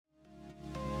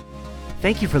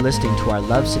Thank you for listening to our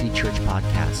Love City Church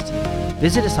podcast.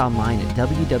 Visit us online at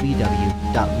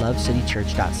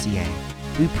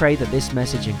www.lovecitychurch.ca. We pray that this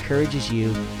message encourages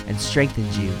you and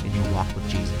strengthens you in your walk with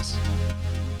Jesus.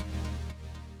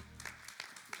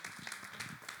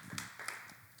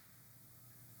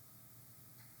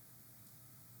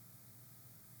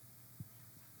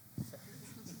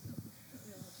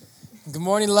 Good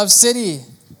morning, Love City. Good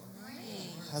morning.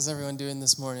 How's everyone doing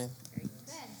this morning? Good.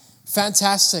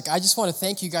 Fantastic. I just want to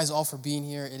thank you guys all for being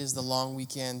here. It is the long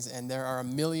weekend, and there are a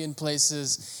million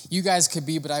places you guys could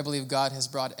be, but I believe God has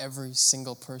brought every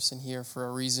single person here for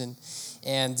a reason.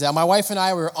 And my wife and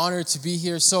I were honored to be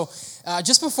here. So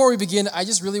just before we begin, I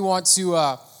just really want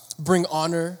to bring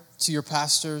honor to your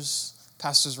pastors,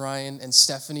 Pastors Ryan and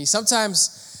Stephanie.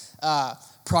 Sometimes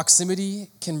proximity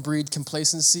can breed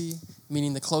complacency,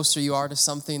 meaning the closer you are to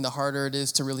something, the harder it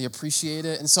is to really appreciate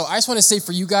it. And so I just want to say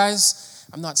for you guys,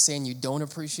 I'm not saying you don't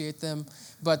appreciate them,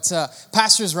 but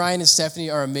Pastors Ryan and Stephanie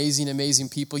are amazing, amazing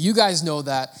people. You guys know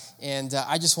that, and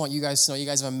I just want you guys to know you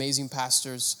guys have amazing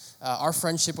pastors. Our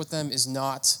friendship with them is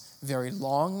not very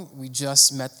long. We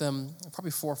just met them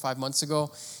probably 4 or 5 months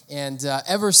ago, and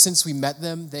ever since we met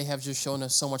them, they have just shown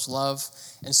us so much love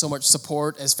and so much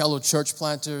support as fellow church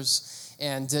planters,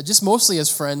 and just mostly as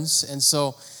friends. And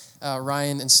so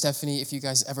Ryan and Stephanie, if you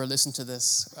guys ever listen to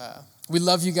this, we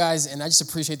love you guys, and I just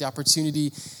appreciate the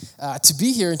opportunity to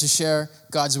be here and to share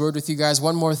God's word with you guys.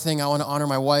 One more thing, I want to honor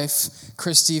my wife,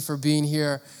 Christy, for being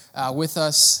here with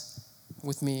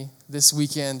me this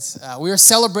weekend. We are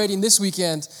celebrating this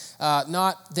weekend,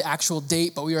 not the actual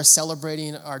date, but we are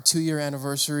celebrating our 2-year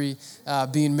anniversary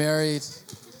being married.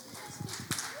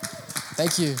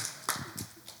 Thank you.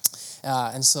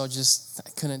 And so I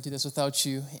couldn't do this without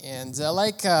you. And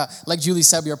like Julie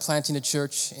said, we are planting a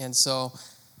church. And so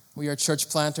we are church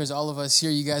planters. All of us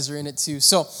here, you guys are in it too.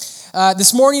 So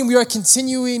this morning we are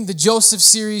continuing the Joseph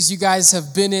series you guys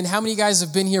have been in. How many guys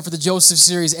have been here for the Joseph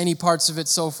series? Any parts of it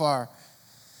so far?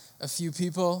 A few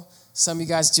people. Some of you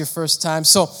guys, it's your first time.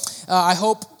 So I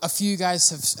hope a few of you guys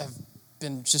have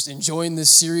been just enjoying this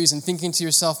series and thinking to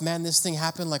yourself, man, this thing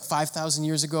happened like 5,000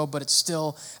 years ago, but it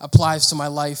still applies to my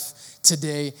life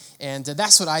today. And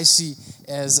that's what I see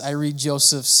as I read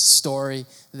Joseph's story,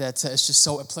 that it's just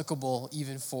so applicable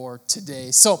even for today.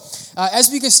 So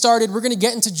as we get started, we're going to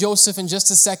get into Joseph in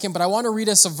just a second, but I want to read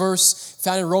us a verse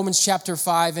found in Romans chapter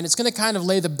 5, and it's going to kind of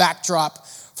lay the backdrop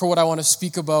for what I want to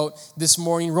speak about this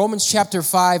morning. Romans chapter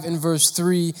 5 and verse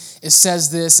 3, it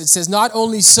says this. It says, "Not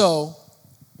only so,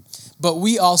 but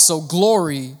we also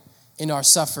glory in our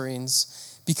sufferings,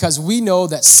 because we know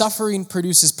that suffering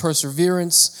produces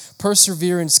perseverance,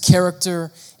 perseverance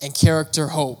character, and character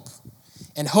hope.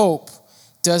 And hope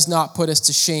does not put us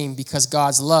to shame, because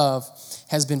God's love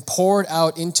has been poured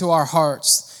out into our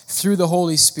hearts through the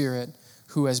Holy Spirit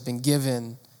who has been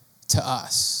given to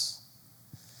us."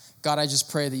 God, I just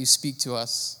pray that you speak to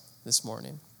us this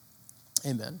morning.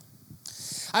 Amen.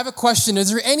 I have a question. Is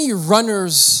there any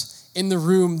runners in the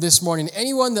room this morning?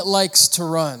 Anyone that likes to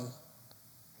run?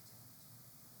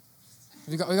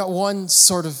 We got one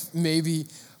sort of maybe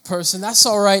person. That's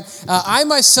all right. I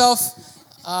myself,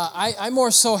 I more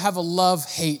so have a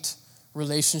love-hate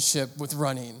relationship with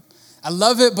running. I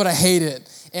love it, but I hate it.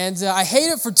 And I hate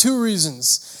it for 2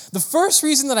 reasons. The first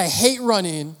reason that I hate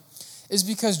running is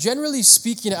because, generally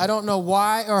speaking, I don't know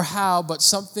why or how, but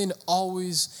something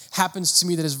always happens to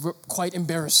me that is quite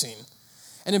embarrassing.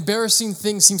 An embarrassing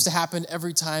thing seems to happen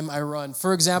every time I run.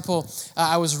 For example,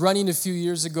 I was running a few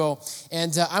years ago,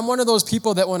 and I'm one of those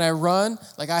people that when I run,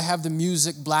 like I have the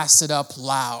music blasted up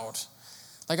loud.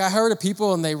 Like I heard of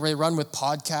people and they run with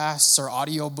podcasts or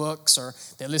audiobooks, or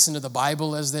they listen to the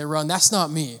Bible as they run. That's not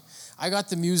me. I got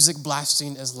the music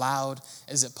blasting as loud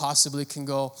as it possibly can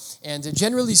go. And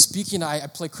generally speaking, I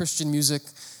play Christian music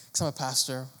because I'm a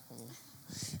pastor.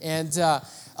 And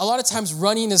a lot of times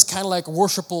running is kind of like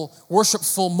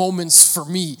worshipful moments for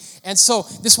me. And so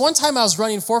this one time I was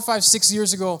running 4, 5, 6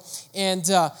 years ago, and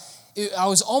I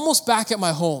was almost back at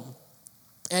my home.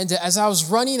 And as I was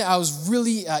running, I was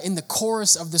really in the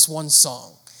chorus of this one song.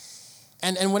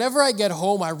 And whenever I get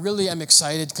home, I really am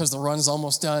excited because the run's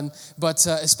almost done. But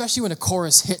especially when a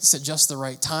chorus hits at just the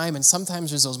right time. And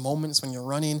sometimes there's those moments when you're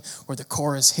running where the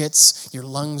chorus hits, your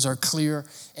lungs are clear.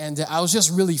 And I was just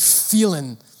really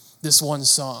feeling this one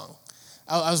song.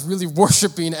 I was really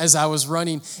worshiping as I was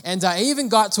running. And I even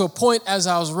got to a point as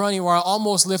I was running where I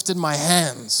almost lifted my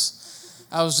hands.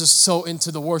 I was just so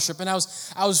into the worship. And I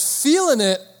was feeling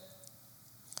it.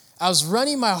 I was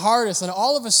running my hardest, and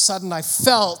all of a sudden I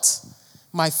felt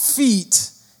my feet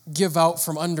give out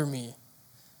from under me.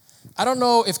 I don't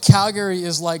know if Calgary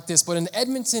is like this, but in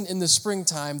Edmonton in the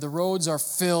springtime, the roads are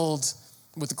filled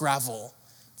with gravel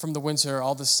from the winter,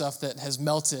 all the stuff that has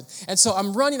melted. And so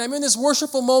I'm running, I'm in this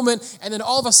worshipful moment, and then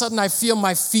all of a sudden I feel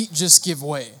my feet just give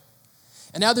way.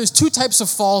 And now there's two types of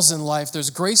falls in life. There's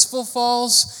graceful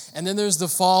falls, and then there's the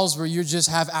falls where you just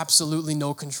have absolutely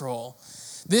no control.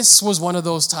 This was one of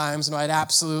those times when I had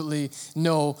absolutely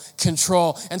no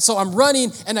control. And so I'm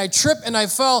running, and I trip, and I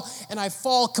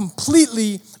fall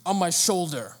completely on my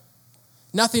shoulder.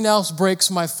 Nothing else breaks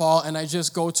my fall, and I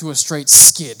just go to a straight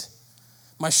skid.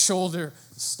 My shoulder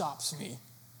stops me.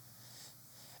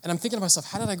 And I'm thinking to myself,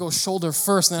 how did I go shoulder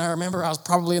first? And then I remember I was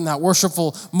probably in that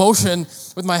worshipful motion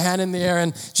with my hand in the air,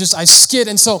 and just I skid.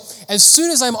 And so as soon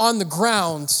as I'm on the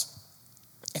ground,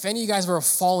 if any of you guys have ever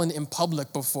fallen in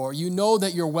public before, you know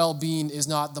that your well-being is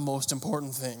not the most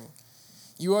important thing.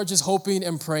 You are just hoping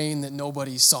and praying that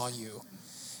nobody saw you.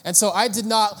 And so I did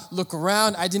not look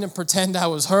around. I didn't pretend I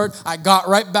was hurt. I got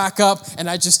right back up, and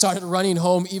I just started running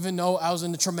home, even though I was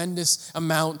in a tremendous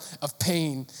amount of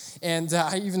pain. And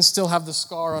I even still have the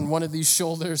scar on one of these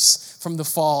shoulders from the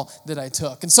fall that I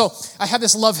took. And so I have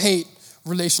this love-hate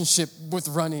relationship with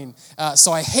running.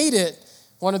 So I hate it.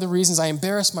 One of the reasons I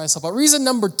embarrass myself. But reason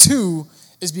number 2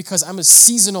 is because I'm a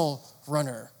seasonal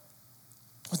runner.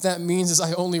 What that means is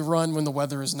I only run when the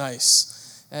weather is nice.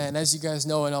 And as you guys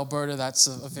know, in Alberta, that's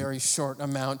a very short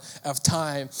amount of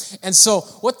time. And so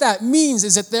what that means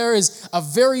is that there is a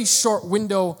very short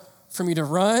window for me to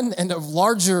run and a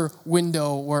larger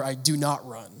window where I do not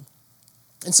run.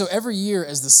 And so every year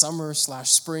as the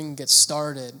summer/spring gets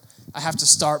started, I have to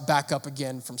start back up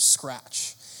again from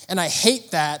scratch. And I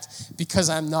hate that because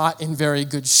I'm not in very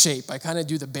good shape. I kind of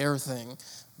do the bear thing,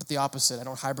 but the opposite. I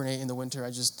don't hibernate in the winter. I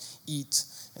just eat,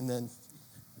 and then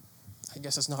I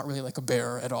guess it's not really like a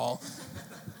bear at all.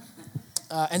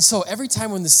 And so every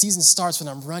time when the season starts, when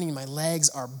I'm running, my legs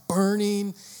are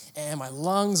burning and my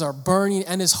lungs are burning,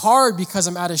 and it's hard because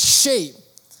I'm out of shape.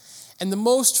 And the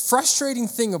most frustrating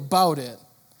thing about it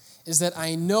is that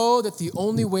I know that the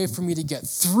only way for me to get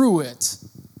through it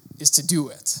is to do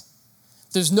it.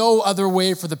 There's no other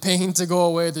way for the pain to go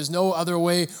away. There's no other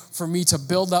way for me to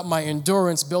build up my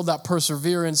endurance, build up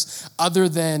perseverance, other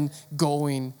than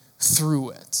going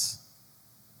through it.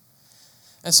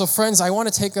 And so, friends, I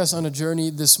want to take us on a journey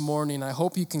this morning. I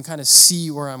hope you can kind of see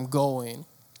where I'm going.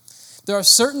 There are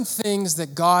certain things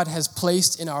that God has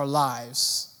placed in our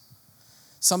lives.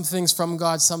 Some things from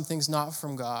God, some things not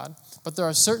from God. But there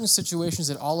are certain situations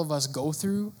that all of us go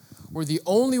through where the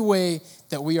only way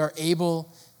that we are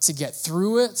able to get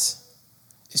through it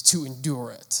is to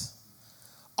endure it.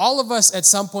 All of us at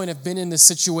some point have been in this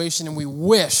situation and we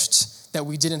wished that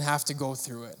we didn't have to go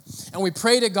through it. And we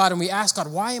pray to God and we ask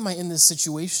God, why am I in this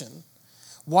situation?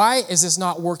 Why is this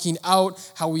not working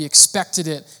out how we expected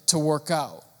it to work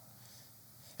out?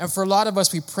 And for a lot of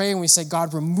us, we pray and we say,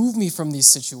 God, remove me from these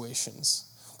situations.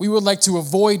 We would like to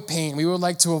avoid pain. We would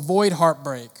like to avoid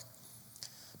heartbreak.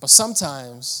 But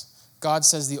sometimes God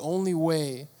says the only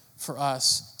way for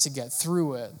us to get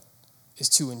through it is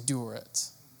to endure it.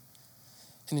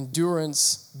 And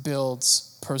endurance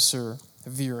builds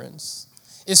perseverance.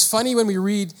 It's funny when we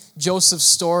read Joseph's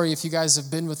story, if you guys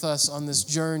have been with us on this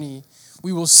journey,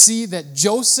 we will see that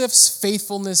Joseph's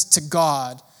faithfulness to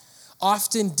God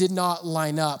often did not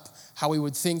line up how we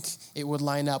would think it would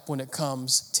line up when it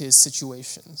comes to his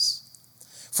situations.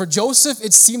 For Joseph,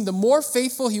 it seemed the more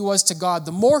faithful he was to God,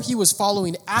 the more he was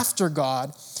following after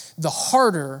God, the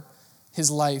harder his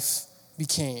life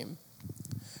became.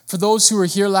 For those who were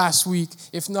here last week,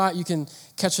 if not, you can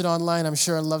catch it online, I'm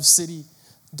sure, on lovecity.ca,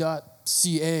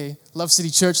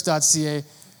 lovecitychurch.ca.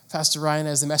 Pastor Ryan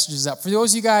has the messages up. For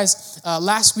those of you guys,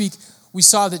 last week, we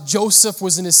saw that Joseph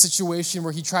was in a situation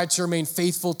where he tried to remain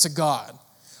faithful to God.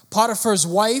 Potiphar's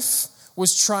wife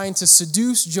was trying to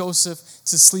seduce Joseph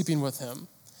to sleeping with him.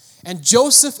 And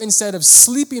Joseph, instead of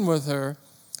sleeping with her,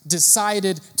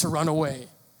 decided to run away.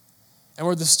 And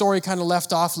where the story kind of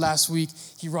left off last week,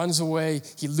 he runs away,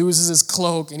 he loses his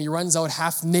cloak, and he runs out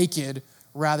half naked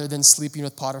rather than sleeping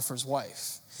with Potiphar's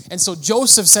wife. And so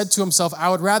Joseph said to himself, I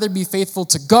would rather be faithful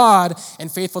to God and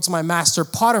faithful to my master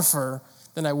Potiphar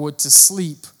than I would to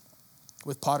sleep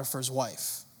with Potiphar's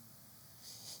wife.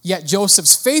 Yet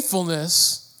Joseph's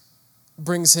faithfulness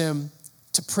brings him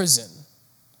to prison.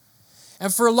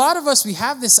 And for a lot of us, we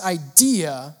have this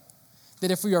idea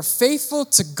that if we are faithful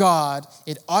to God,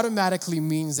 it automatically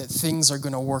means that things are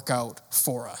going to work out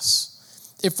for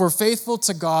us. If we're faithful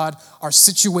to God, our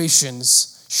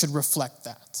situations should reflect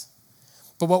that.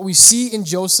 But what we see in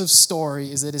Joseph's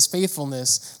story is that his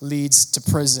faithfulness leads to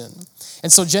prison.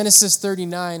 And so Genesis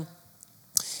 39,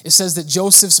 it says that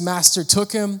Joseph's master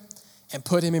took him, and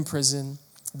put him in prison,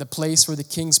 the place where the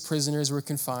king's prisoners were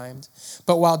confined.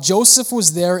 But while Joseph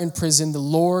was there in prison, the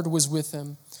Lord was with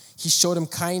him. He showed him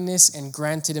kindness and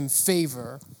granted him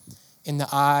favor in the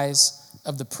eyes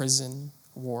of the prison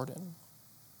warden.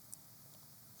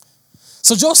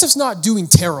 So Joseph's not doing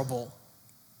terrible.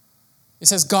 It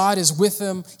says God is with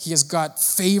him. He has got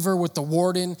favor with the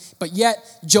warden, but yet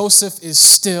Joseph is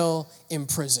still in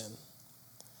prison.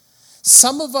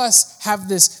 Some of us have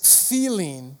this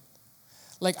feeling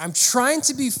like, I'm trying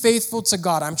to be faithful to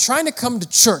God. I'm trying to come to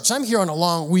church. I'm here on a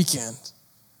long weekend.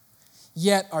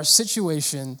 Yet our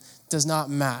situation does not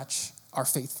match our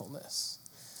faithfulness.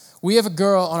 We have a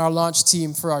girl on our launch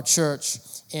team for our church,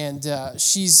 and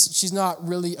she's not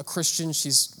really a Christian.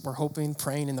 We're hoping,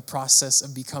 praying in the process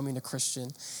of becoming a Christian.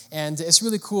 And it's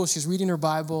really cool. She's reading her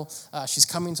Bible. She's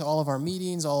coming to all of our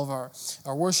meetings, all of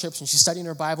our worships, and she's studying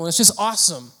her Bible. And it's just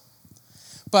awesome.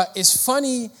 But it's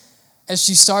funny, as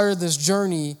she started this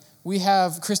journey, we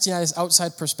have Christianity's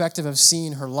outside perspective of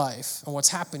seeing her life and what's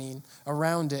happening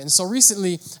around it. And so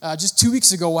recently, just 2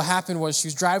 weeks ago, what happened was she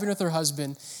was driving with her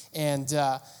husband, and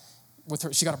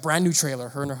she got a brand new trailer.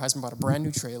 Her and her husband bought a brand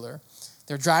new trailer.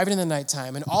 They're driving in the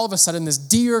nighttime, and all of a sudden, this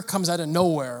deer comes out of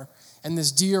nowhere, and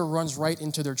this deer runs right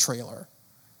into their trailer.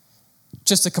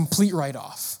 Just a complete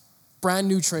write-off. Brand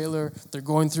new trailer. They're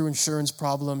going through insurance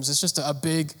problems. It's just a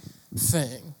big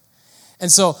thing.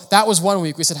 And so that was 1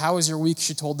 week. We said, how was your week?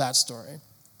 She told that story.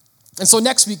 And so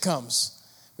next week comes.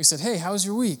 We said, hey, how was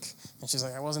your week? And she's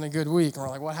like, it wasn't a good week. And we're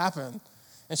like, what happened?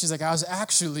 And she's like, I was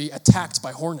actually attacked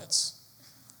by hornets.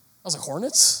 I was like,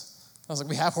 hornets? I was like,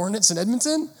 we have hornets in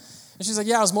Edmonton? And she's like,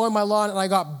 yeah, I was mowing my lawn and I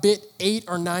got bit 8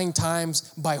 or 9 times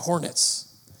by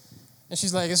hornets. And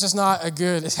she's like, it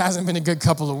hasn't been a good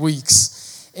couple of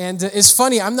weeks. And it's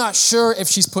funny, I'm not sure if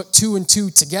she's put 2 and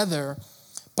 2 together,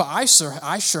 but I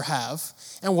sure have.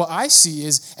 And what I see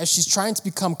is, as she's trying to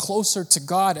become closer to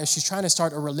God, as she's trying to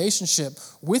start a relationship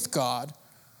with God,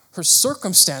 her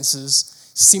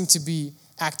circumstances seem to be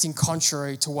acting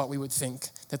contrary to what we would think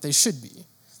that they should be.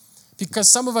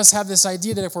 Because some of us have this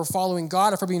idea that if we're following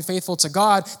God, if we're being faithful to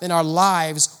God, then our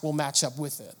lives will match up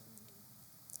with it.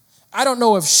 I don't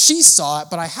know if she saw it,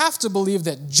 but I have to believe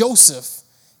that Joseph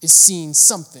is seeing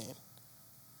something.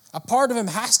 A part of him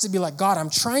has to be like, God, I'm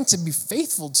trying to be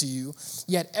faithful to you,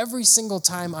 yet every single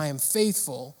time I am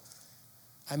faithful,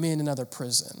 I'm in another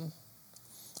prison.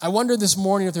 I wonder this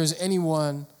morning if there's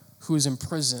anyone who is in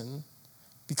prison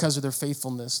because of their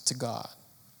faithfulness to God.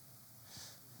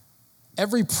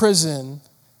 Every prison,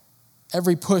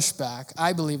 every pushback,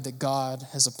 I believe that God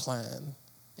has a plan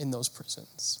in those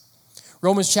prisons.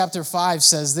 Romans chapter 5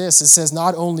 says this. It says,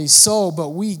 not only so, but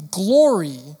we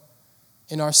glory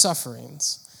in our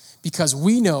sufferings, because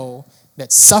we know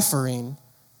that suffering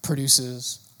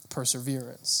produces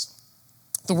perseverance.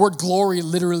 The word glory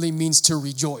literally means to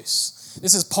rejoice.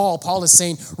 This is Paul. Paul is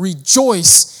saying,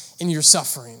 rejoice in your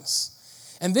sufferings.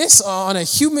 And this, on a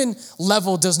human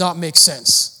level, does not make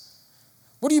sense.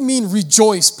 What do you mean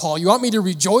rejoice, Paul? You want me to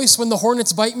rejoice when the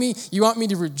hornets bite me? You want me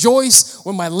to rejoice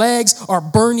when my legs are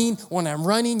burning when I'm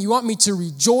running? You want me to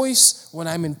rejoice when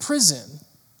I'm in prison?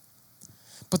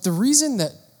 But the reason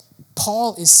that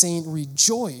Paul is saying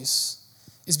rejoice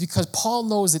is because Paul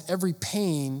knows that every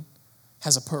pain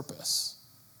has a purpose.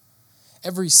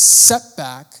 Every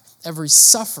setback, every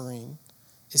suffering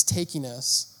is taking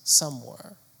us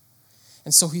somewhere.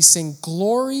 And so he's saying,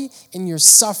 glory in your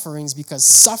sufferings, because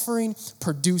suffering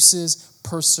produces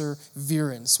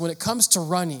perseverance. When it comes to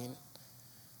running,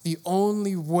 the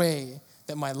only way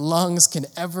that my lungs can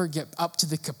ever get up to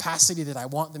the capacity that I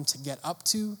want them to get up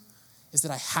to is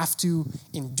that I have to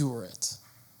endure it.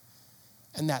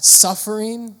 And that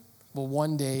suffering will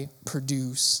one day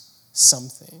produce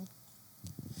something.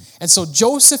 And so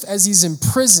Joseph, as he's in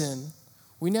prison,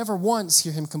 we never once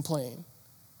hear him complain.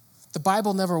 The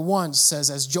Bible never once says,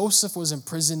 as Joseph was in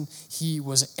prison, he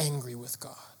was angry with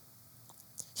God.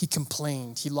 He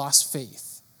complained. He lost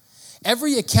faith.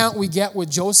 Every account we get with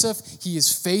Joseph, he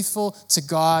is faithful to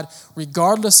God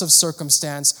regardless of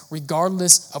circumstance,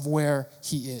 regardless of where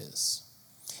he is.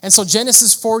 And so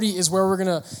Genesis 40 is where we're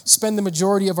going to spend the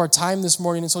majority of our time this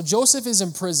morning. And so Joseph is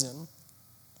in prison.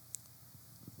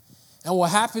 And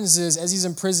what happens is, as he's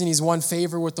in prison, he's won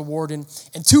favor with the warden,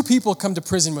 and 2 people come to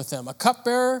prison with him, a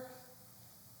cupbearer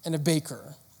and a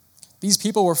baker. These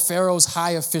people were Pharaoh's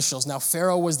high officials. Now,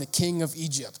 Pharaoh was the king of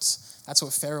Egypt. That's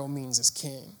what Pharaoh means, as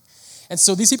king. And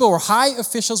so these people were high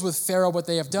officials with Pharaoh, but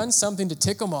they have done something to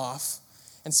tick him off.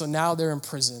 And so now they're in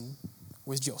prison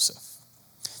with Joseph.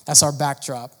 That's our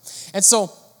backdrop. And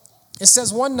so it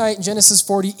says one night in Genesis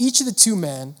 40, each of the 2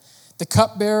 men, The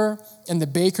cupbearer and the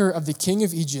baker of the king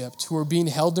of Egypt, who were being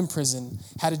held in prison,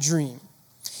 had a dream.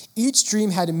 Each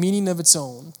dream had a meaning of its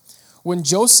own. When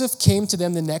Joseph came to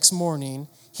them the next morning,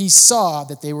 he saw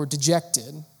that they were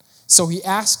dejected. So he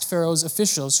asked Pharaoh's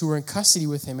officials who were in custody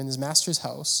with him in his master's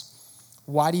house,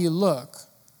 "Why do you look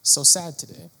so sad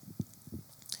today?"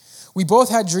 "We both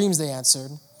had dreams," they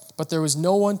answered, "but there was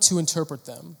no one to interpret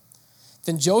them."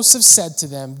 Then Joseph said to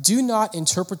them, "Do not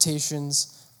interpretations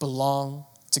belong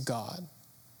to God?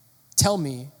 Tell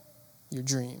me your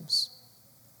dreams."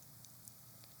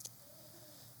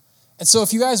 And so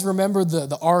if you guys remember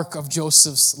the arc of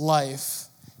Joseph's life,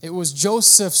 it was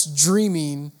Joseph's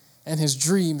dreaming and his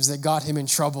dreams that got him in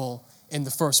trouble in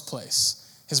the first place.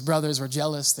 His brothers were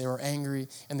jealous, they were angry,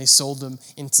 and they sold him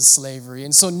into slavery.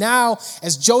 And so now,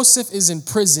 as Joseph is in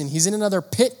prison, he's in another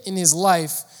pit in his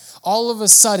life, all of a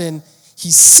sudden, he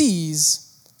sees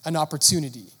an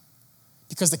opportunity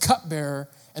because the cupbearer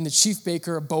and the chief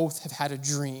baker both have had a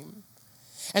dream.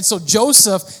 And so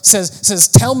Joseph says,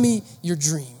 "Tell me your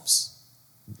dreams.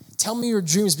 Tell me your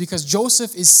dreams," because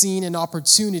Joseph is seeing an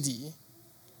opportunity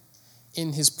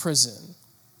in his prison.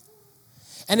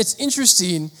 And it's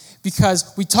interesting because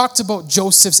we talked about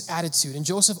Joseph's attitude, and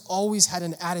Joseph always had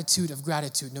an attitude of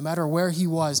gratitude. No matter where he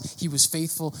was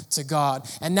faithful to God.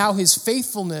 And now his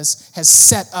faithfulness has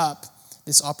set up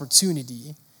this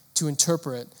opportunity to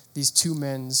interpret these two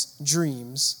men's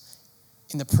dreams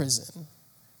in the prison.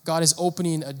 God is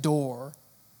opening a door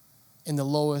in the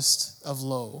lowest of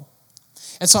low.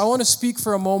 And so I want to speak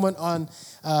for a moment on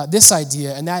this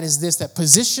idea, and that is this, that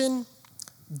position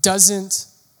doesn't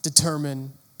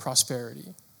determine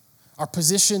prosperity. Our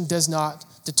position does not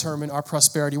determine our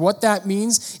prosperity. What that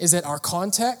means is that our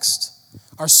context,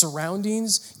 our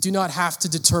surroundings do not have to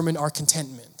determine our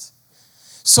contentment.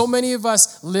 So many of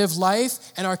us live life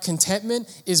and our contentment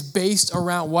is based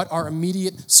around what our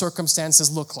immediate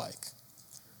circumstances look like.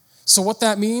 So what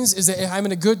that means is that if I'm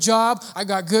in a good job, I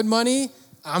got good money,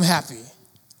 I'm happy.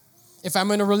 If I'm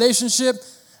in a relationship,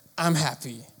 I'm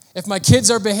happy. If my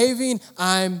kids are behaving,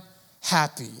 I'm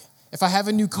happy. If I have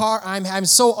a new car, I'm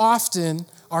so often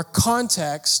our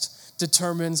context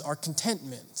determines our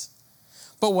contentment.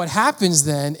 But what happens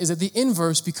then is that the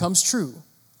inverse becomes true.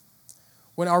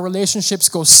 When our relationships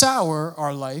go sour,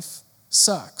 our life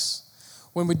sucks.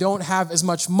 When we don't have as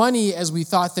much money as we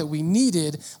thought that we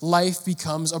needed, life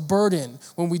becomes a burden.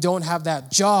 When we don't have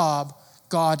that job,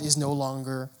 God is no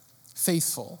longer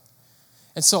faithful.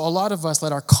 And so a lot of us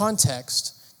let our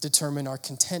context determine our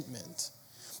contentment.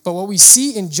 But what we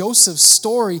see in Joseph's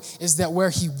story is that where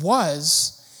he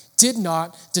was did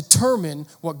not determine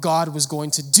what God was going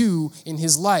to do in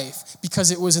his life, because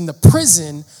it was in the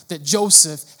prison that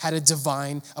Joseph had a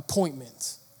divine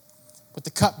appointment with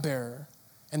the cupbearer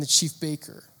and the chief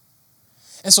baker.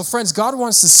 And so, friends, God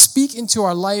wants to speak into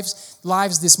our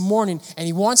lives this morning, and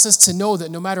he wants us to know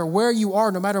that no matter where you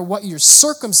are, no matter what your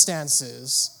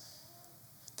circumstances,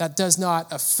 that does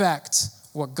not affect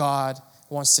what God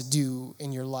wants to do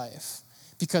in your life.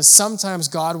 Because sometimes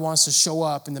God wants to show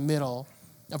up in the middle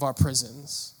of our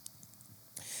prisons.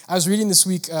 I was reading this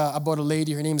week about a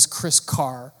lady. Her name is Kris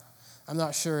Carr. I'm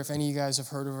not sure if any of you guys have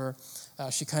heard of her.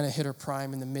 She kind of hit her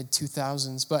prime in the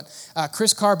mid-2000s. But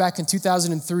Kris Carr, back in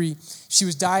 2003, she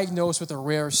was diagnosed with a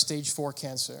rare stage 4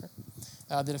 cancer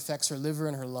that affects her liver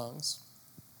and her lungs.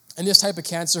 And this type of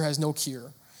cancer has no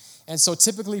cure. And so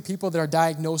typically people that are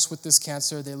diagnosed with this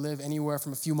cancer, they live anywhere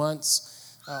from a few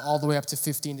months all the way up to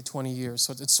 15 to 20 years.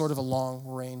 So it's sort of a long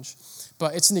range.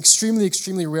 But it's an extremely,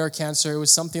 extremely rare cancer. It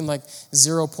was something like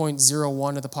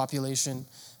 0.01 of the population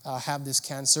have this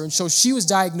cancer. And so she was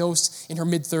diagnosed in her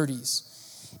mid-30s.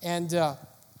 And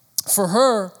for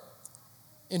her,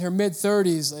 in her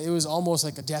mid-30s, it was almost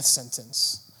like a death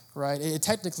sentence, right? It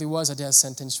technically was a death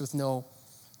sentence with no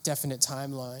definite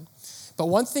timeline. But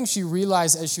one thing she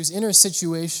realized as she was in her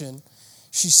situation,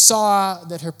 she saw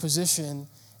that her position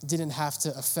didn't have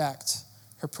to affect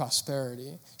her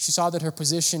prosperity. She saw that her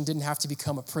position didn't have to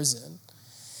become a prison.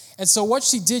 And so what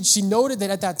she did, she noted that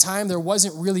at that time there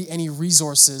wasn't really any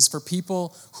resources for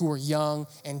people who were young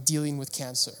and dealing with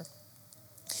cancer.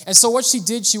 And so what she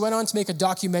did, she went on to make a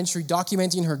documentary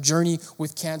documenting her journey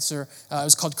with cancer. It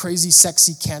was called Crazy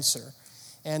Sexy Cancer.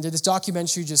 And this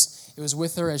documentary it was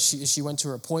with her as she went to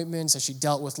her appointments, as she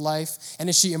dealt with life, and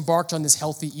as she embarked on this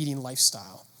healthy eating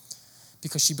lifestyle,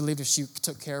 because she believed if she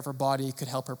took care of her body, it could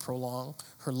help her prolong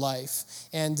her life.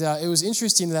 And it was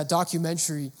interesting that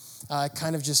documentary it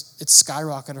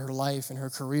skyrocketed her life and her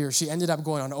career. She ended up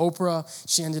going on Oprah.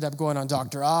 She ended up going on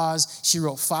Dr. Oz. She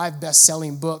wrote 5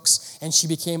 best-selling books, and she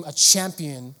became a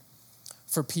champion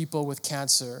for people with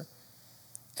cancer.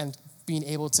 And being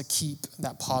able to keep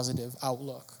that positive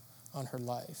outlook on her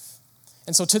life.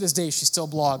 And so to this day, she still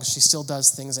blogs, she still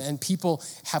does things, and people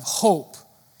have hope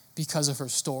because of her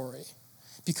story,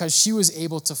 because she was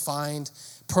able to find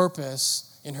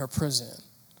purpose in her prison.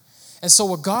 And so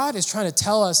what God is trying to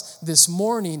tell us this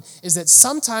morning is that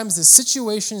sometimes the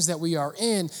situations that we are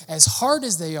in, as hard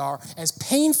as they are, as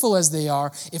painful as they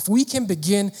are, if we can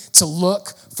begin to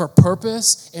look for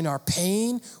purpose in our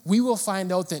pain, we will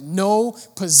find out that no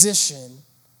position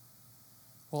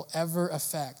will ever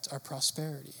affect our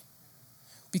prosperity.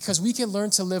 Because we can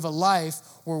learn to live a life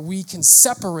where we can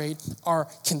separate our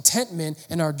contentment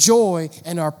and our joy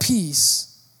and our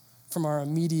peace from our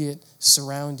immediate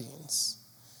surroundings.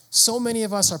 So many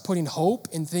of us are putting hope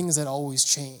in things that always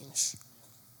change.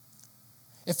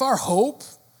 If our hope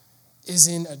is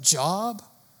in a job,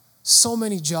 so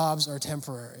many jobs are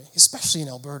temporary, especially in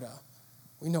Alberta.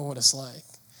 We know what it's like.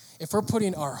 If we're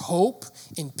putting our hope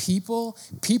in people,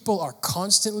 people are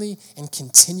constantly and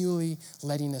continually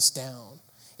letting us down.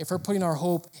 If we're putting our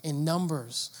hope in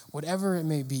numbers, whatever it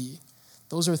may be,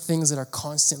 those are things that are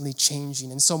constantly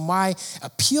changing. And so my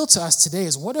appeal to us today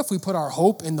is, what if we put our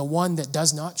hope in the one that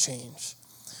does not change?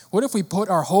 What if we put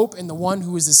our hope in the one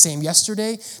who is the same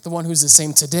yesterday, the one who's the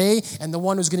same today, and the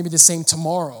one who's going to be the same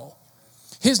tomorrow?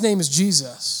 His name is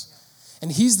Jesus.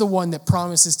 And he's the one that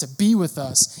promises to be with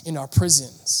us in our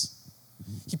prisons.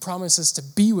 He promises to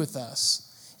be with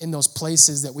us in those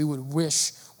places that we would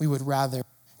wish we would rather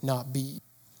not be.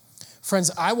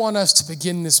 Friends, I want us to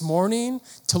begin this morning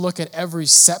to look at every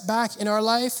setback in our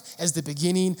life as the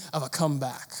beginning of a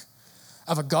comeback,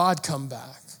 of a God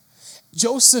comeback.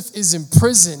 Joseph is in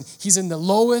prison. He's in the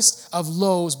lowest of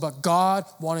lows, but God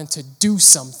wanted to do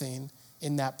something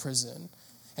in that prison.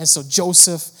 And so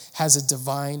Joseph has a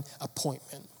divine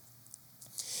appointment.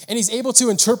 And he's able to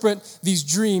interpret these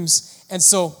dreams. And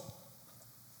so,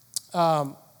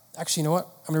 actually, you know what?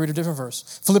 I'm going to read a different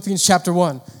verse. Philippians chapter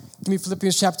 1. Give me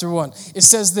Philippians chapter 1. It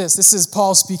says this. This is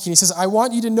Paul speaking. He says, I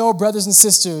want you to know, brothers and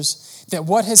sisters, that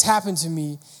what has happened to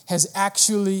me has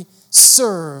actually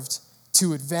served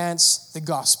to advance the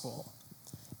gospel.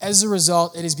 As a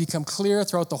result, it has become clear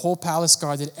throughout the whole palace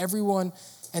guard that everyone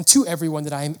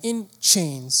that I am in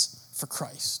chains for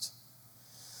Christ.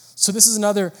 So this is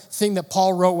another thing that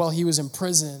Paul wrote while he was in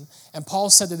prison. And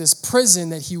Paul said that this prison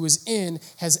that he was in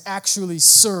has actually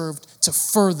served to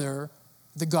further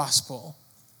the gospel.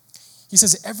 He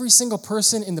says every single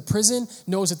person in the prison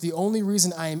knows that the only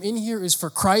reason I am in here is for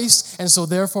Christ, and so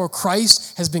therefore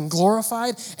Christ has been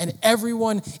glorified, and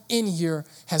everyone in here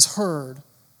has heard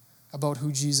about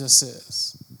who Jesus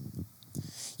is.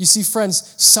 You see,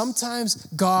 friends, sometimes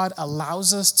God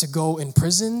allows us to go in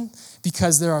prison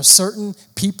because there are certain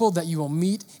people that you will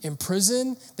meet in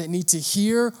prison that need to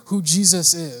hear who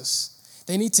Jesus is.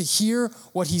 They need to hear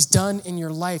what he's done in your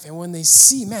life. And when they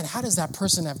see, man, how does that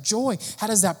person have joy? How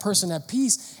does that person have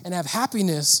peace and have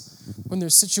happiness when their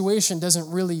situation doesn't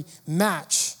really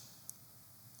match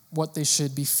what they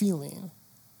should be feeling?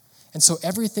 And so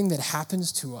everything that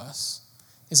happens to us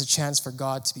is a chance for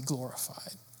God to be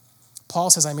glorified.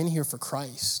 Paul says, I'm in here for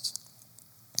Christ.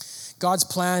 God's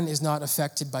plan is not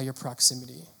affected by your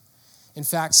proximity. In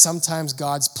fact, sometimes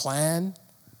God's plan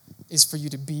is for you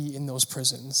to be in those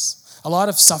prisons. A lot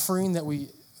of suffering that we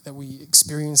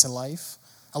experience in life,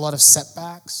 a lot of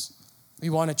setbacks, we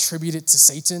want to attribute it to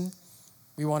Satan.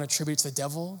 We want to attribute it to the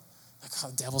devil. Like, oh,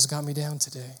 the devil's got me down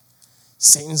today.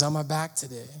 Satan's on my back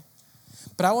today.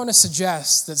 But I want to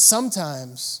suggest that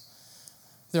sometimes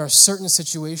there are certain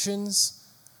situations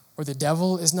where the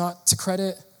devil is not to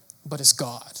credit, but it's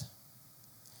God.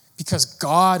 Because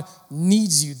God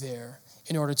needs you there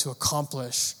in order to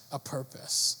accomplish a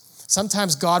purpose.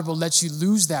 Sometimes God will let you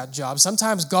lose that job.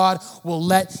 Sometimes God will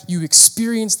let you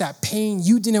experience that pain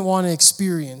you didn't want to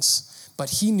experience, but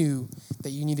he knew that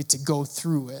you needed to go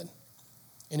through it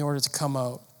in order to come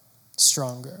out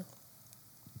stronger.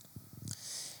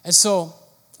 And so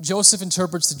Joseph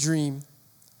interprets the dream,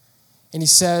 and he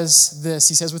says this.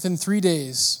 He says, within 3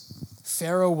 days,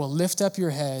 Pharaoh will lift up your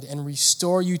head and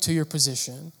restore you to your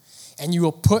position, and you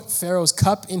will put Pharaoh's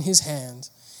cup in his hand,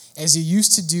 as you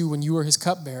used to do when you were his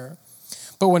cupbearer.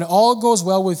 But when all goes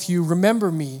well with you,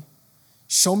 remember me,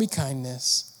 show me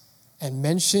kindness, and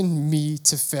mention me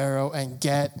to Pharaoh and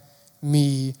get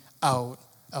me out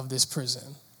of this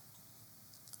prison.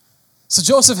 So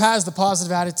Joseph has the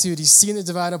positive attitude. He's seen the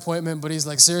divine appointment, but he's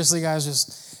like, seriously, guys,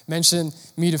 just mention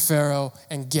me to Pharaoh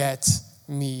and get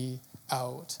me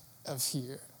out of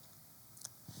here.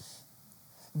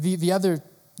 The other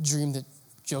dream that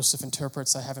Joseph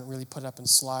interprets, I haven't really put up in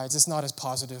slides. It's not as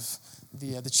positive.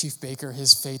 The chief baker,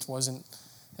 his fate wasn't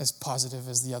as positive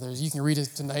as the others. You can read it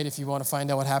tonight if you want to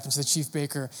find out what happened to the chief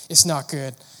baker. It's not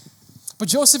good. But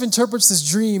Joseph interprets this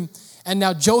dream, and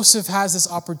now Joseph has this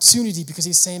opportunity because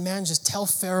he's saying, man, just tell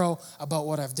Pharaoh about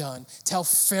what I've done. Tell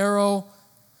Pharaoh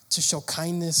to show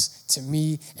kindness to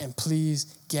me, and please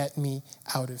get me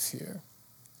out of here.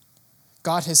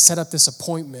 God has set up this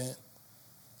appointment,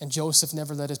 and Joseph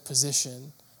never let his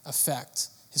position affect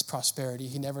his prosperity.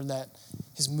 He never let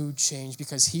his mood change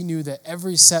because he knew that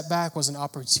every setback was an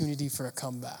opportunity for a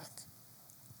comeback.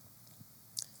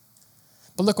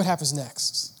 But look what happens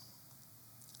next.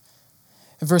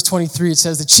 In verse 23, it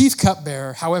says, the chief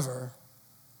cupbearer, however,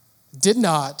 did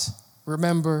not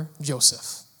remember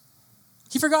Joseph.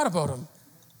 He forgot about him.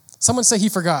 Someone say he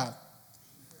forgot.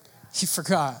 He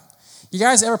forgot. You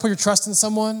guys ever put your trust in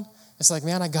someone? It's like,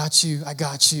 man, I got you.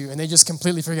 And they just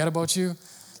completely forget about you.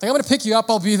 Like, I'm going to pick you up,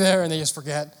 I'll be there, and they just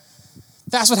forget.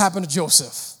 That's what happened to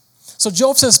Joseph. So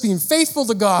Joseph's being faithful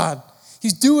to God.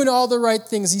 He's doing all the right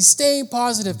things. He's staying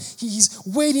positive. He's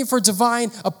waiting for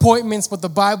divine appointments, but the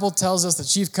Bible tells us the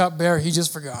chief cupbearer, he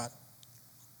just forgot.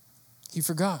 He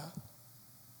forgot.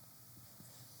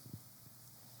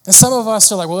 And some of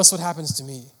us are like, well, that's what happens to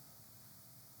me.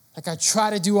 Like, I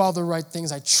try to do all the right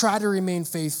things. I try to remain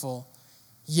faithful,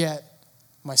 yet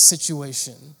my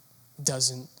situation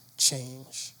doesn't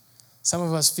change. Some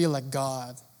of us feel like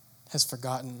God has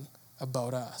forgotten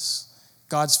about us.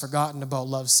 God's forgotten about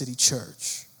Love City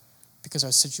Church because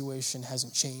our situation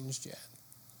hasn't changed yet.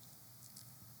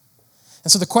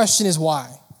 And so the question is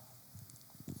why?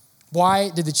 Why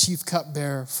did the chief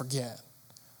cupbearer forget?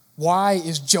 Why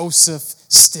is Joseph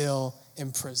still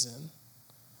in prison?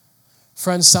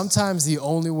 Friends, sometimes the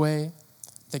only way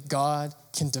that God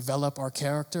can develop our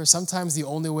character, sometimes the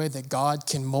only way that God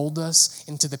can mold us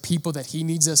into the people that he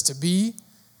needs us to be,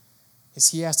 is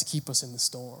he has to keep us in the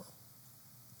storm.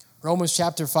 Romans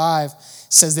chapter 5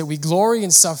 says that we glory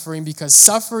in suffering because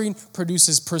suffering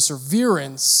produces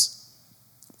perseverance,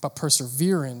 but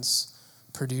perseverance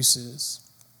produces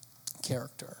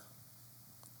character.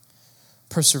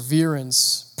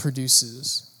 Perseverance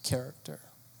produces character.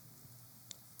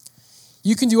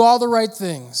 You can do all the right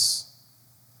things.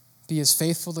 Be as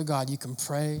faithful to God. You can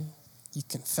pray. You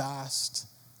can fast.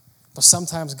 But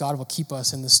sometimes God will keep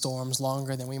us in the storms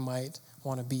longer than we might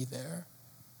want to be there.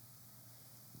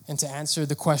 And to answer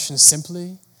the question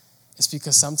simply, it's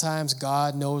because sometimes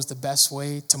God knows the best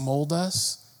way to mold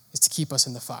us is to keep us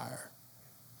in the fire.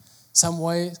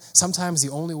 Sometimes the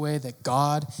only way that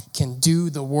God can do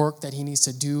the work that he needs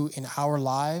to do in our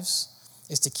lives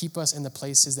is to keep us in the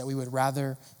places that we would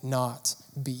rather not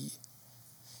be.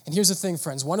 And here's the thing,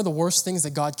 friends. One of the worst things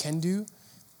that God can do,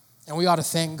 and we ought to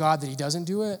thank God that he doesn't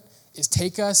do it, is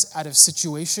take us out of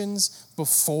situations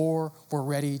before we're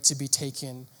ready to be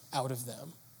taken out of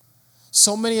them.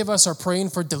 So many of us are praying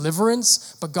for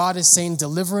deliverance, but God is saying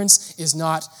deliverance is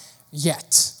not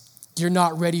yet. You're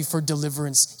not ready for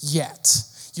deliverance yet.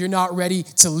 You're not ready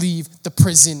to leave the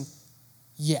prison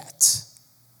yet.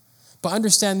 But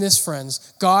understand this,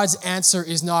 friends. God's answer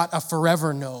is not a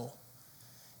forever no.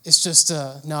 It's just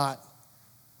a not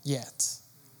yet.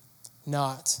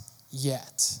 Not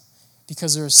yet.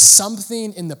 Because there is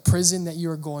something in the prison that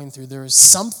you are going through. There is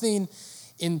something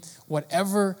in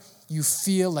whatever you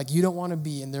feel like you don't want to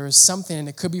be. And there is something, and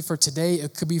it could be for today,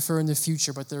 it could be for in the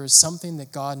future, but there is something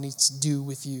that God needs to do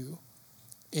with you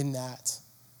in that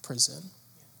prison.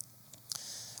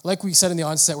 Like we said in the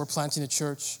onset, we're planting a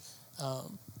church.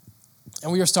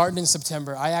 And we are starting in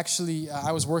September.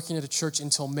 I was working at a church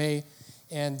until May,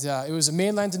 and it was a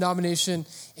mainline denomination,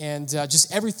 and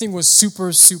just everything was super,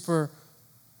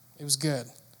 it was good.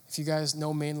 If you guys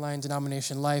know mainline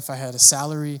denomination life, I had a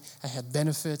salary, I had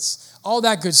benefits, all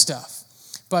that good stuff.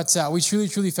 But we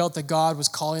truly felt that God was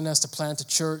calling us to plant a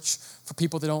church for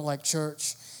people that don't like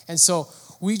church. And so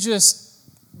we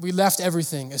left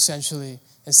everything, essentially,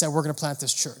 and said, we're going to plant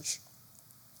this church.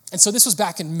 And so this was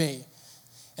back in May.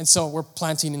 And so we're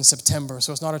planting in September,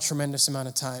 so it's not a tremendous amount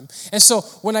of time. And so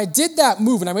when I did that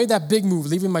move, and I made that big move,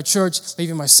 leaving my church,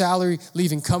 leaving my salary,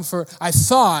 leaving comfort, I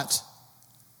thought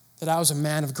that I was a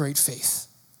man of great faith.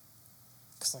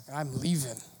 Because I'm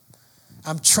leaving.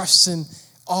 I'm trusting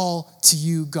all to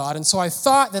you, God. And so I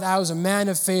thought that I was a man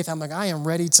of faith. I'm like, I am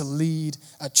ready to lead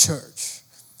a church.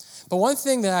 But one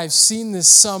thing that I've seen this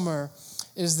summer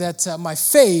is that my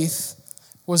faith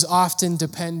was often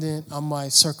dependent on my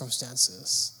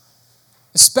circumstances.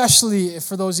 Especially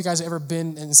for those of you guys who have ever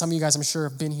been, and some of you guys I'm sure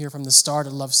have been here from the start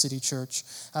at Love City Church.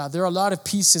 There are a lot of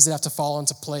pieces that have to fall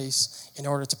into place in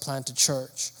order to plant a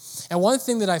church. And one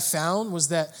thing that I found was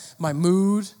that my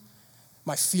mood,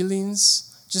 my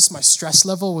feelings, just my stress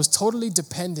level was totally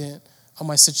dependent on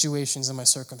my situations and my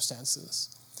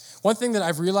circumstances. One thing that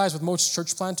I've realized with most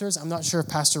church planters, I'm not sure if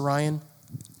Pastor Ryan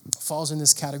falls in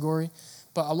this category,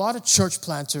 but a lot of church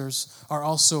planters are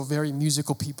also very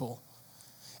musical people.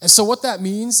 And so what that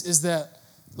means is that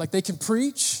like they can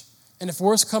preach, and if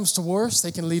worse comes to worse,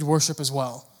 they can lead worship as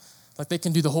well. Like they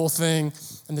can do the whole thing,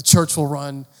 and the church will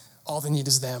run. All they need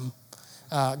is them.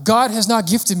 God has not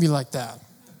gifted me like that.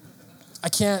 I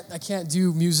can't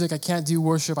do music. I can't do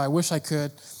worship. I wish I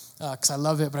could because I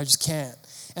love it, but I just can't.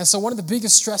 And so one of the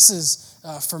biggest stresses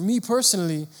for me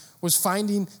personally was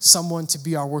finding someone to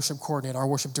be our worship coordinator, our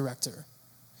worship director.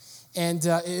 And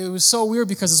it was so weird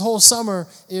because this whole summer,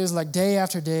 it was like day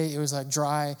after day, it was like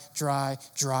dry,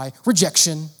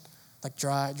 rejection,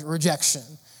 rejection,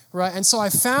 right? And so I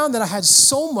found that I had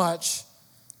so much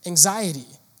anxiety.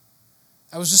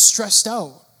 I was just stressed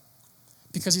out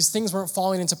because these things weren't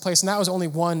falling into place. And that was only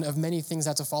one of many things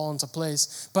that had to fall into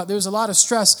place. But there was a lot of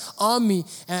stress on me.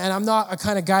 And I'm not a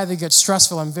kind of guy that gets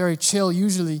stressful. I'm very chill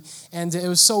usually. And it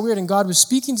was so weird. And God was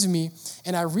speaking to me.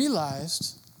 And I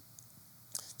realized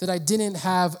that I didn't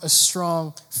have a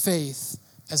strong faith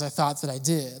as I thought that I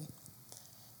did.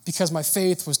 Because my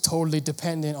faith was totally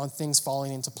dependent on things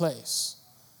falling into place.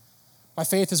 My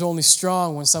faith is only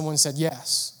strong when someone said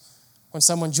yes. When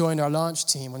someone joined our launch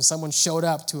team, when someone showed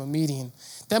up to a meeting,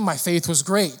 then my faith was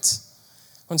great.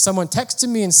 When someone texted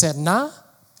me and said, nah,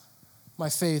 my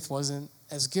faith wasn't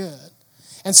as good.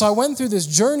 And so I went through this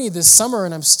journey this summer,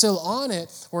 and I'm still on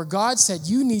it, where God said,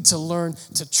 you need to learn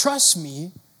to trust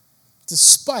me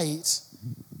despite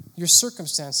your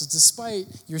circumstances, despite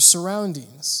your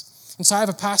surroundings. And so I have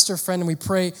a pastor friend, and we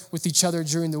pray with each other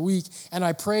during the week. And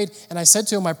I prayed, and I said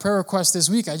to him, my prayer request this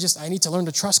week, I need to learn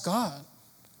to trust God.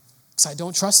 Because I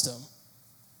don't trust him.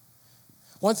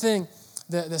 One thing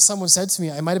that someone said to me,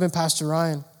 it might have been Pastor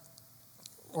Ryan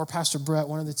or Pastor Brett,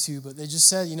 one of the two, but they just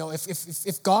said,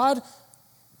 if God,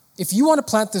 if you want to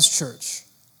plant this church,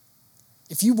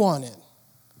 if you want it,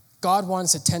 God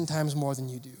wants it 10 times more than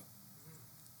you do.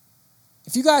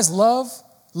 If you guys love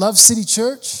City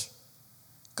Church,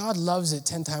 God loves it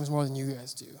 10 times more than you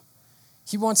guys do.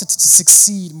 He wants it to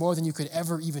succeed more than you could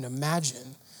ever even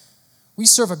imagine. We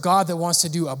serve a God that wants to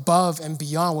do above and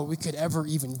beyond what we could ever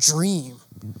even dream.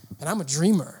 And I'm a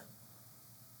dreamer.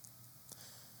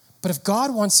 But if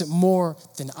God wants it more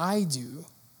than I do,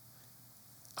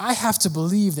 I have to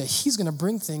believe that he's going to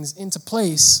bring things into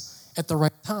place at the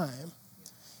right time.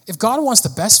 If God wants the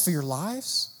best for your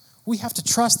lives, we have to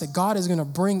trust that God is going to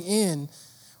bring in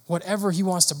whatever he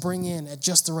wants to bring in at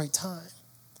just the right time.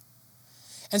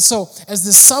 And so as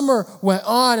the summer went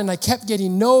on and I kept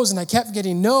getting no's,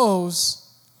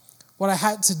 what I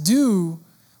had to do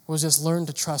was just learn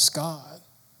to trust God.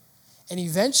 And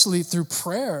eventually through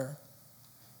prayer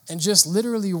and just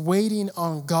literally waiting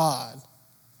on God,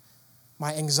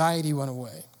 my anxiety went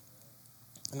away.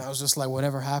 And I was just like,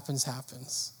 whatever happens,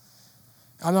 happens.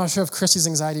 I'm not sure if Christy's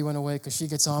anxiety went away because she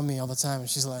gets on me all the time and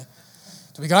she's like,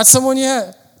 do we got someone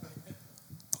yet?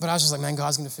 But I was just like, man,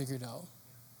 God's going to figure it out.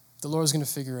 The Lord's going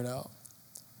to figure it out.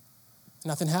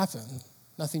 Nothing happened.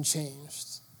 Nothing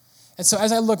changed. And so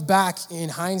as I look back in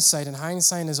hindsight, and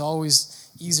hindsight is always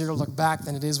easier to look back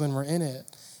than it is when we're in it.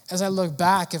 As I look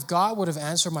back, if God would have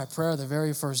answered my prayer the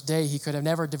very first day, he could have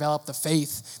never developed the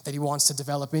faith that he wants to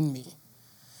develop in me.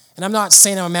 And I'm not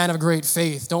saying I'm a man of great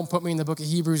faith. Don't put me in the book of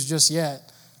Hebrews just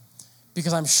yet.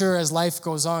 Because I'm sure as life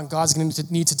goes on, God's going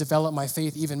to need to develop my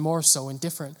faith even more so in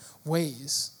different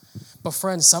ways. But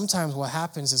friends, sometimes what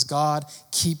happens is God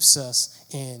keeps us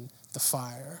in the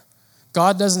fire.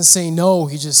 God doesn't say no,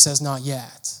 he just says not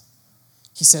yet.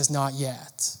 He says not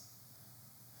yet.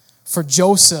 For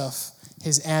Joseph,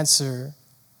 his answer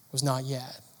was not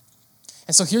yet.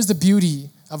 And so here's the beauty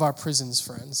of our prisons,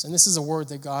 friends. And this is a word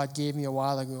that God gave me a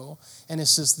while ago. And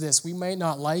it's just this. We might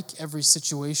not like every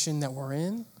situation that we're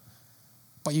in,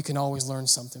 but you can always learn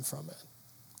something from it.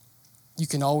 You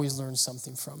can always learn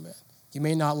something from it. You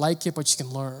may not like it, but you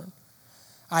can learn.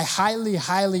 I highly,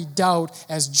 highly doubt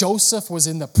as Joseph was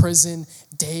in the prison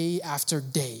day after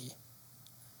day.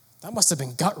 That must have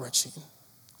been gut-wrenching.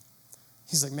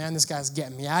 He's like, man, this guy's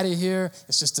getting me out of here.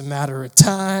 It's just a matter of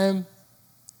time.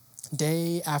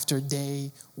 Day after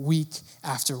day, week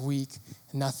after week,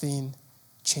 nothing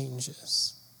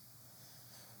changes.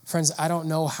 Friends, I don't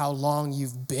know how long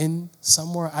you've been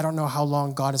somewhere. I don't know how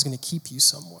long God is going to keep you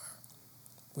somewhere.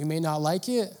 We may not like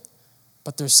it,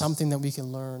 but there's something that we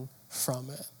can learn from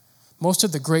it. Most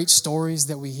of the great stories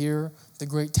that we hear, the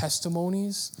great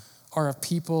testimonies, are of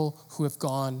people who have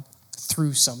gone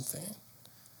through something.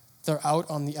 They're out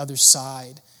on the other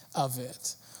side of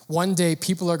it. One day,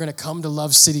 people are going to come to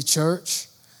Love City Church,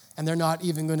 And they're not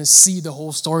even going to see the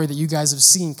whole story that you guys have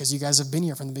seen because you guys have been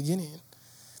here from the beginning.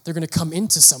 They're going to come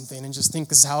into something and just think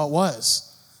this is how it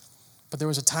was. But there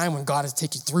was a time when God had to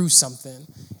take you through something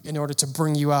in order to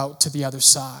bring you out to the other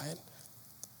side.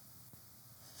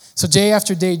 So day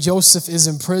after day, Joseph is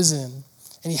in prison,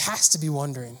 and he has to be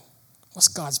wondering, what's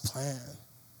God's plan?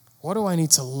 What do I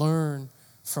need to learn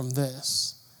from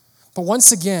this? But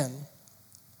once again,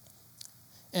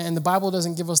 and the Bible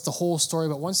doesn't give us the whole story,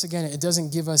 but once again, it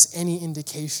doesn't give us any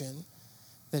indication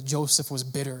that Joseph was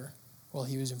bitter while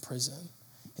he was in prison.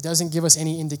 It doesn't give us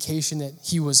any indication that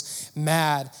he was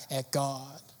mad at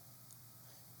God.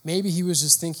 Maybe he was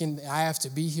just thinking, I have to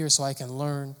be here so I can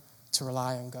learn to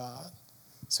rely on God,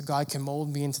 so God can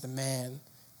mold me into the man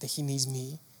that he needs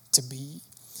me to be.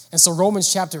 And so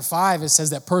Romans chapter 5, it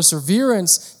says that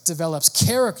perseverance develops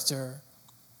character,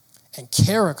 and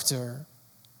character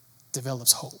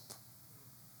develops hope.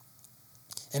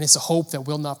 And it's a hope that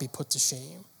will not be put to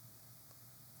shame.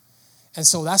 And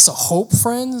so that's a hope,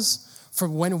 friends, for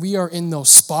when we are in those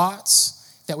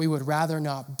spots that we would rather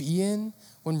not be in,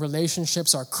 when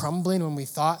relationships are crumbling, when we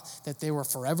thought that they were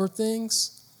forever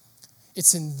things.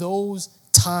 It's in those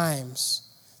times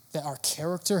that our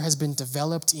character has been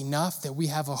developed enough that we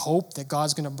have a hope that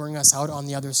God's going to bring us out on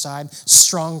the other side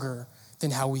stronger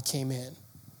than how we came in.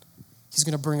 He's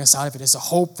going to bring us out of it. It's a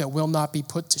hope that will not be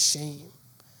put to shame.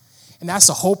 And that's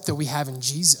a hope that we have in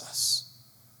Jesus.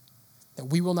 That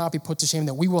we will not be put to shame,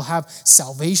 that we will have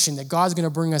salvation, that God's going to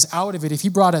bring us out of it. If he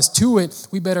brought us to it,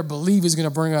 we better believe he's going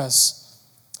to bring us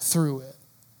through it.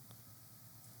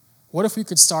 What if we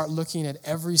could start looking at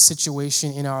every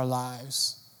situation in our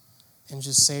lives and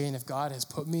just saying, if God has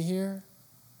put me here,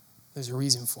 there's a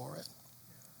reason for it.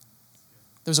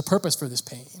 There's a purpose for this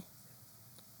pain.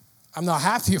 I'm not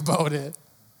happy about it.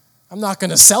 I'm not going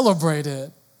to celebrate it,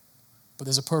 but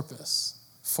there's a purpose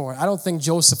for it. I don't think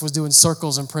Joseph was doing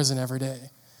circles in prison every day.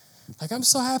 Like, I'm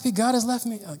so happy God has left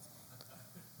me.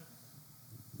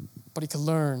 But he could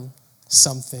learn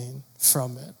something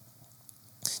from it.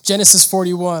 Genesis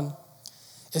 41,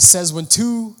 it says, when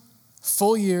 2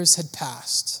 full years had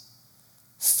passed,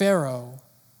 Pharaoh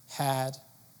had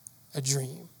a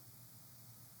dream.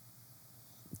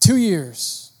 2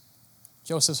 years,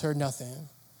 Joseph's heard nothing.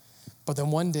 But then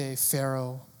one day,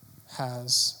 Pharaoh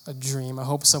has a dream. I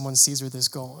hope someone sees where this is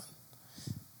going.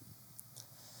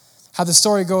 How the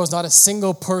story goes, not a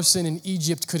single person in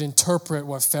Egypt could interpret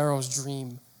what Pharaoh's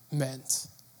dream meant.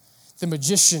 The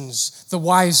magicians, the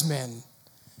wise men,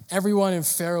 everyone in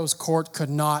Pharaoh's court could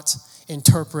not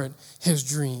interpret his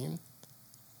dream.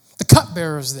 The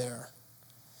cupbearer's there.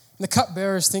 And the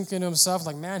cupbearer's thinking to himself,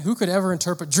 like, man, who could ever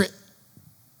interpret dream?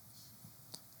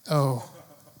 Oh.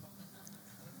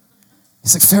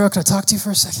 He's like, Pharaoh, can I talk to you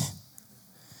for a second?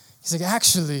 He's like,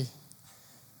 actually,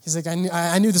 he's like, I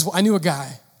knew a guy.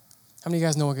 How many of you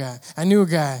guys know a guy? I knew a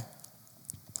guy.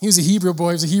 He was a Hebrew boy.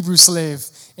 He was a Hebrew slave.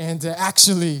 And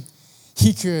actually,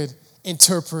 he could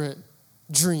interpret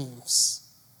dreams.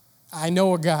 I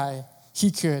know a guy.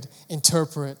 He could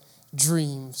interpret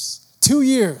dreams. 2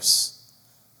 years.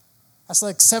 That's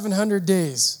like 700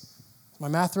 days. My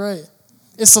math right?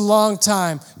 It's a long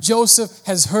time. Joseph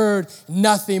has heard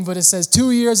nothing, but it says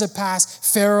 2 years have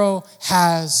passed. Pharaoh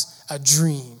has a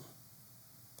dream.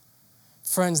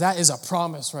 Friends, that is a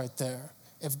promise right there.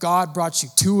 If God brought you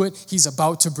to it, he's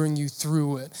about to bring you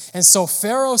through it. And so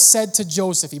Pharaoh said to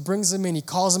Joseph, he brings him in, he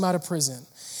calls him out of prison.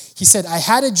 He said, I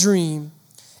had a dream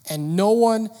and no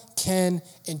one can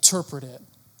interpret it.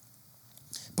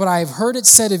 But I have heard it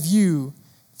said of you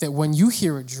that when you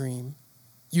hear a dream,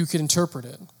 you can interpret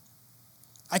it.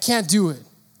 I can't do it,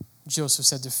 Joseph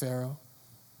said to Pharaoh.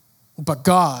 But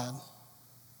God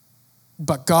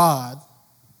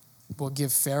will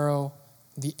give Pharaoh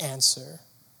the answer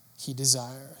he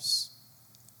desires.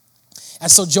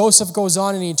 And so Joseph goes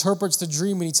on and he interprets the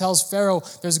dream and he tells Pharaoh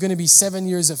there's going to be 7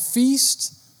 years of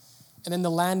feast and then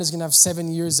the land is going to have 7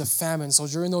 years of famine. So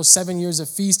during those 7 years of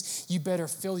feast, you better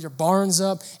fill your barns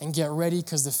up and get ready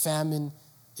because the famine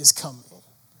is coming.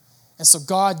 And so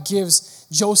God gives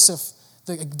Joseph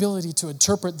the ability to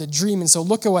interpret the dream. And so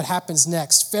look at what happens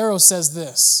next. Pharaoh says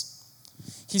this.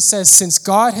 He says, since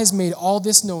God has made all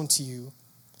this known to you,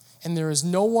 and there is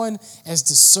no one as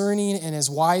discerning and as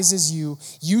wise as you,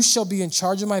 you shall be in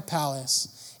charge of my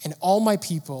palace, and all my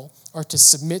people are to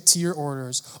submit to your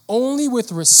orders. Only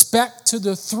with respect to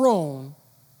the throne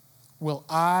will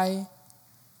I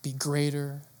be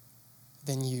greater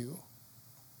than you.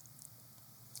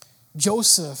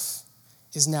 Joseph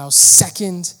is now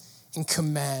second in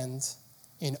command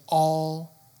in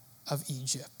all of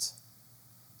Egypt.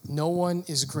 No one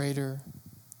is greater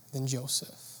than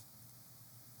Joseph.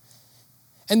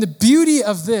 And the beauty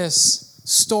of this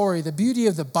story, the beauty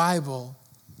of the Bible,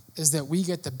 is that we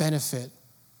get the benefit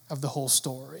of the whole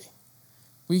story.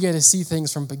 We get to see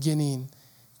things from beginning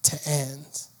to end.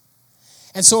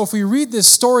 And so if we read this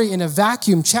story in a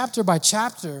vacuum, chapter by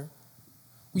chapter,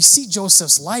 we see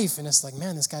Joseph's life, and it's like,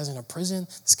 man, this guy's in a prison,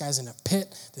 this guy's in a pit,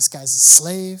 this guy's a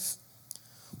slave.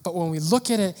 But when we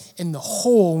look at it in the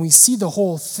whole, when we see the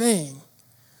whole thing,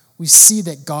 we see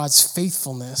that God's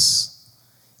faithfulness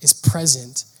is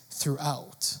present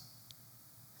throughout.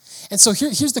 And so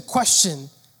here's the question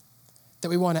that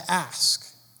we want to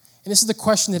ask. And this is the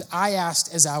question that I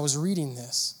asked as I was reading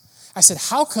this. I said,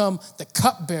 how come the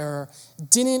cupbearer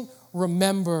didn't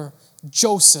remember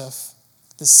Joseph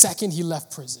the second he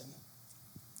left prison?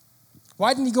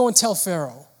 Why didn't he go and tell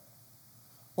Pharaoh?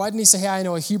 Why didn't he say, hey, I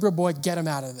know a Hebrew boy, get him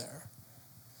out of there?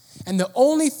 And the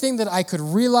only thing that I could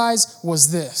realize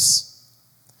was this.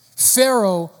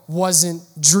 Pharaoh wasn't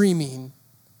dreaming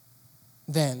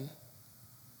then.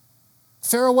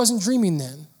 Pharaoh wasn't dreaming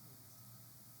then.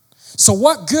 So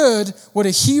what good would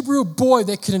a Hebrew boy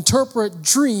that could interpret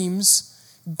dreams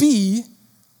be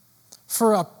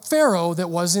for a Pharaoh that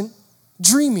wasn't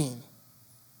dreaming?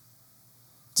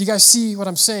 Do you guys see what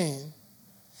I'm saying?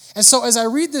 And so as I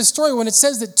read this story, when it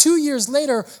says that 2 years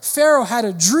later, Pharaoh had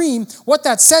a dream, what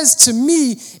that says to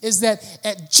me is that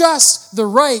at just the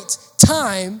right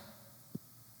time,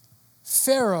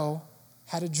 Pharaoh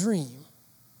had a dream.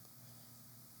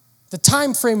 The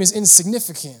time frame is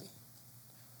insignificant.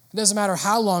 It doesn't matter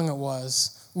how long it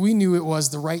was, we knew it was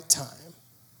the right time.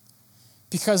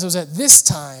 Because it was at this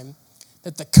time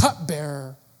that the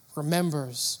cupbearer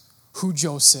remembers who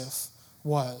Joseph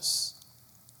was.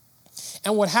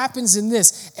 And what happens in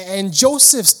this, and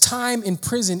Joseph's time in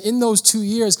prison in those 2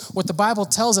 years, what the Bible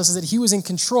tells us is that he was in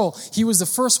control. He was the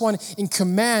first one in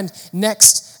command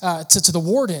next to the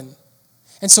warden.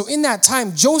 And so in that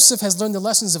time, Joseph has learned the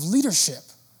lessons of leadership.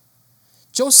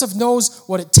 Joseph knows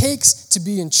what it takes to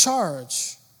be in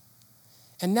charge.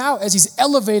 And now as he's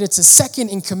elevated to second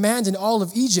in command in all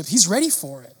of Egypt, he's ready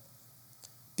for it.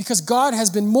 Because God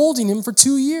has been molding him for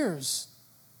 2 years.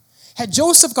 Had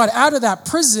Joseph got out of that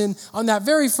prison on that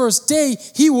very first day,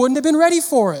 he wouldn't have been ready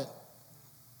for it.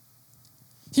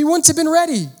 He wouldn't have been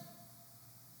ready.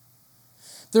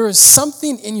 There is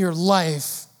something in your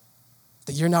life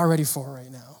that you're not ready for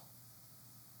right now.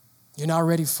 You're not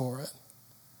ready for it.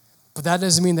 But that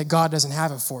doesn't mean that God doesn't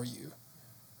have it for you.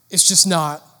 It's just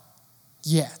not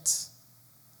yet.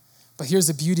 But here's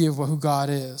the beauty of who God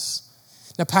is.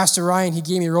 Now, Pastor Ryan, he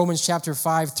gave me Romans chapter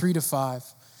 5,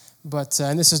 3-5. But,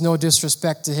 and this is no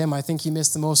disrespect to him, I think he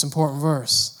missed the most important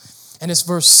verse. And it's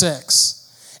verse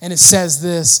 6. And it says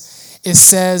this. It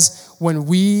says, when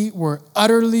we were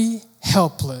utterly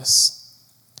helpless,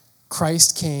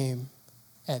 Christ came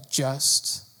at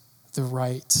just the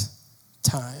right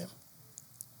time.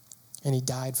 And he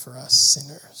died for us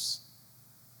sinners.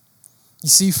 You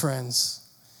see, friends,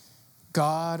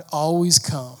 God always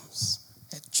comes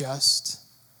at just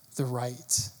the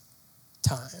right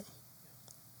time.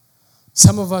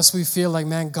 Some of us, we feel like,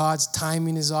 man, God's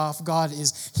timing is off.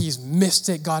 He's missed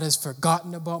it. God has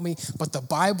forgotten about me. But the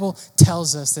Bible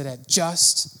tells us that at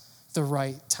just the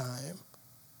right time,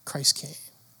 Christ came.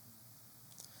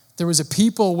 There was a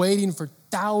people waiting for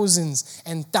thousands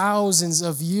and thousands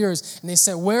of years, and they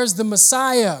said, where's the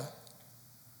Messiah?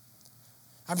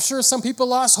 I'm sure some people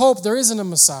lost hope. There isn't a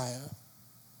Messiah.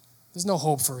 There's no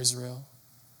hope for Israel.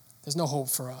 There's no hope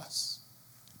for us.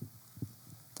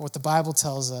 But what the Bible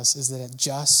tells us is that at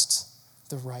just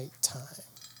the right time,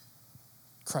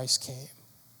 Christ came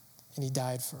and he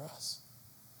died for us.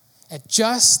 At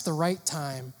just the right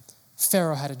time,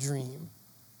 Pharaoh had a dream.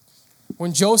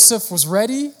 When Joseph was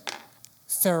ready,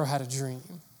 Pharaoh had a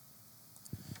dream.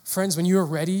 Friends, when you are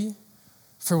ready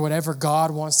for whatever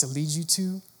God wants to lead you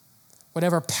to,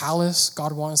 whatever palace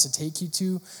God wants to take you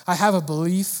to, I have a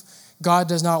belief God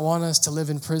does not want us to live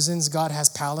in prisons. God has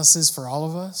palaces for all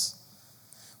of us.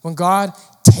 When God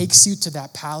takes you to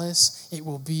that palace, it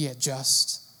will be at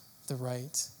just the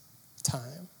right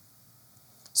time.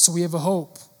 So we have a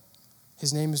hope.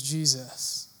 His name is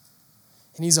Jesus.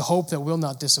 And he's a hope that will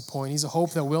not disappoint. He's a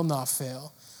hope that will not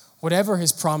fail. Whatever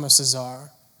his promises are,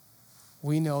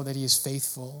 we know that he is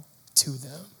faithful to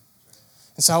them.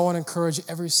 And so I want to encourage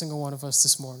every single one of us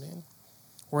this morning,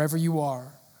 wherever you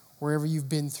are, wherever you've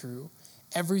been through,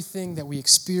 everything that we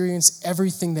experience,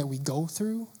 everything that we go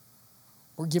through,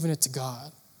 we're giving it to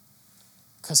God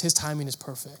because his timing is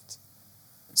perfect.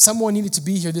 Someone needed to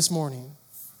be here this morning,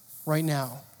 right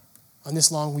now, on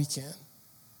this long weekend.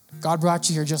 God brought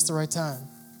you here just the right time.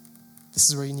 This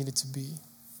is where you needed to be.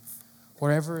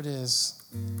 wherever it is,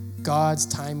 God's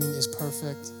timing is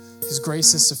perfect, His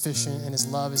grace is sufficient, and His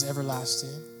love is everlasting.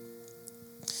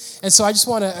 And so I just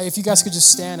want to, if you guys could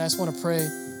just stand, I just want to pray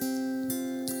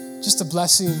just a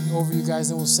blessing over you guys,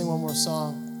 then we'll sing one more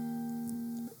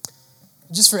song.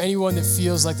 Just for anyone that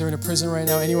feels like they're in a prison right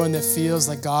now, anyone that feels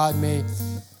like God may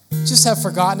just have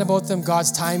forgotten about them,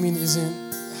 God's timing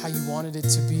isn't how you wanted it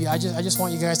to be. I just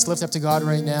want you guys to lift up to God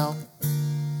right now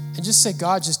and just say,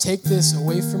 God, just take this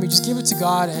away from me. Just give it to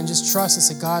God and just trust and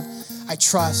say, God, I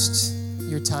trust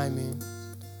your timing.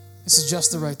 This is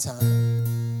just the right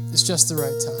time. It's just the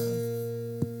right time.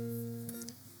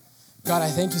 God, I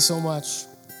thank you so much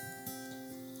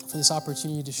for this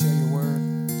opportunity to share your word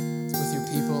with your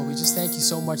people. We just thank you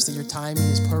so much that your timing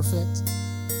is perfect,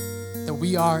 that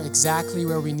we are exactly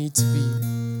where we need to be.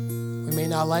 We may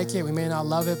not like it, we may not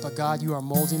love it, but God, you are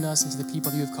molding us into the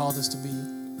people you have called us to be.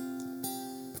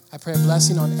 I pray a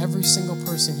blessing on every single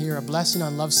person here, a blessing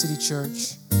on Love City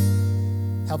Church.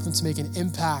 Help them to make an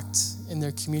impact in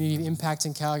their community, an impact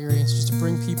in Calgary, and just to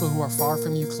bring people who are far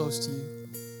from you close to you.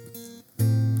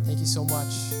 Thank you so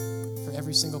much for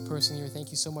every single person here. Thank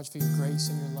you so much for your grace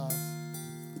and your love.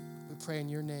 We pray in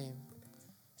your name.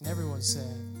 And everyone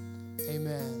said,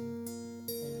 amen.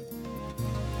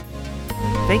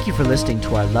 Thank you for listening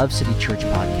to our Love City Church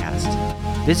podcast.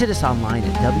 Visit us online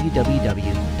at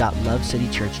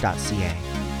www.lovecitychurch.ca.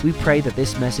 We pray that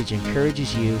this message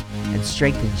encourages you and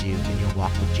strengthens you in your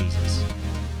walk with Jesus.